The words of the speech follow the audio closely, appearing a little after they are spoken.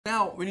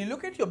Now, when you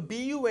look at your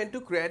BUN to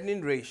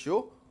creatinine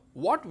ratio,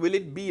 what will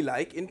it be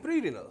like in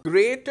pre-renal?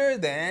 Greater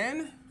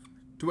than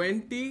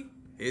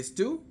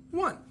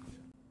 20:1.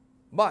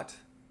 But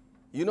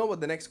you know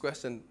what the next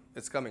question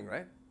is coming,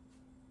 right?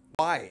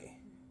 Why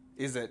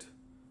is it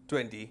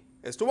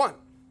 20:1,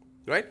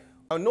 right?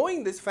 Now,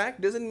 knowing this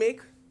fact doesn't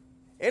make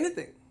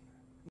anything,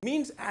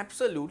 means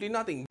absolutely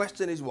nothing.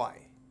 Question is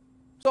why.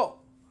 So,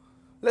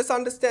 let's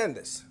understand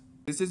this.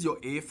 This is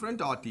your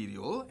afferent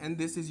arteriole and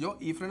this is your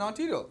efferent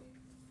arteriole,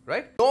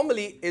 right?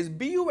 Normally, is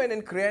BUN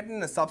and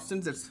creatinine a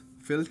substance that's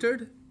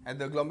filtered at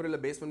the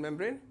glomerular basement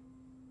membrane?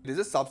 It is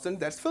a substance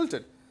that's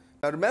filtered.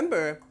 Now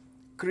remember,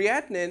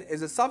 creatinine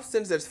is a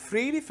substance that's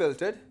freely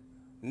filtered,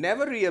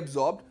 never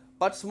reabsorbed,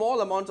 but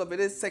small amounts of it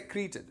is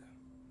secreted.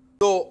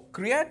 So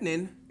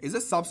creatinine is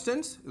a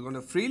substance that's going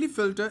to freely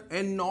filter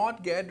and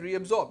not get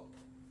reabsorbed.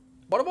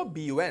 What about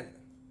BUN?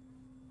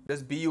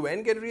 Does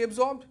BUN get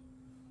reabsorbed?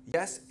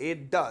 Yes,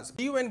 it does.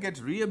 BUN gets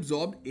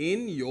reabsorbed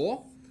in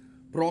your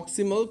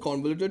proximal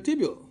convoluted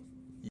tubule.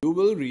 You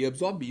will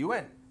reabsorb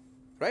BUN,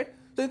 right?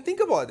 So think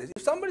about this.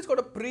 If somebody's got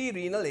a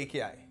pre-renal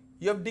AKI,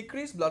 you have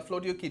decreased blood flow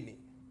to your kidney,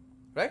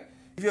 right?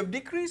 If you have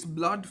decreased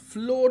blood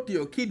flow to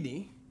your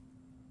kidney,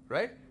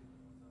 right,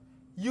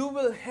 you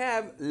will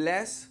have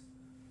less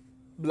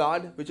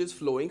blood which is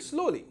flowing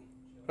slowly,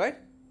 right?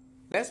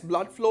 Less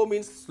blood flow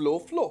means slow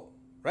flow,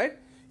 right?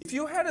 If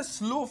you had a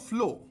slow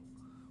flow,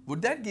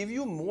 would that give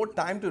you more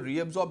time to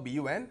reabsorb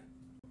BUN?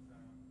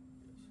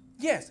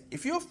 Yes,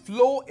 if your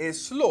flow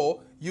is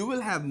slow, you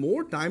will have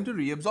more time to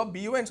reabsorb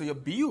BUN. So your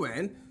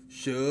BUN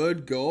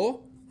should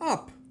go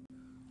up.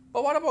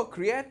 But what about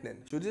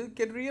creatinine? Should it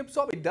get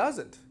reabsorbed? It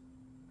doesn't,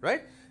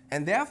 right?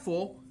 And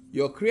therefore,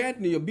 your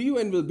creatinine, your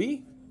BUN will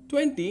be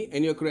 20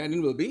 and your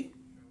creatinine will be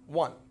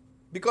 1.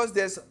 Because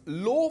there's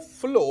low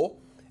flow.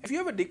 If you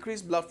have a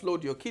decreased blood flow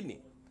to your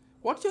kidney,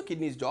 what's your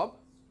kidney's job?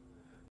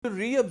 To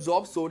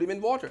reabsorb sodium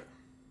and water,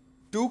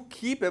 to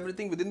keep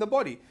everything within the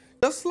body.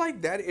 Just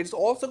like that, it's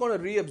also going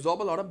to reabsorb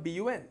a lot of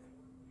BUN.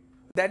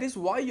 That is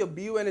why your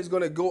BUN is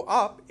going to go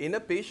up in a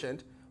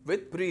patient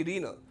with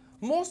pre-renal,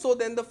 more so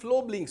than the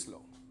flow being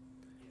slow.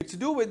 It's to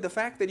do with the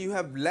fact that you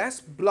have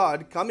less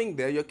blood coming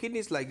there. Your kidney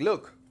is like,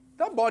 look,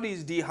 the body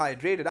is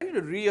dehydrated. I need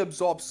to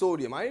reabsorb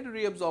sodium. I need to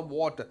reabsorb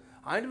water.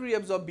 I need to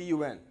reabsorb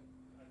BUN.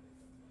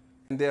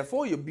 And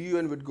therefore, your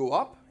BUN would go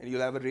up and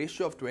you'll have a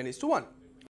ratio of 20:1.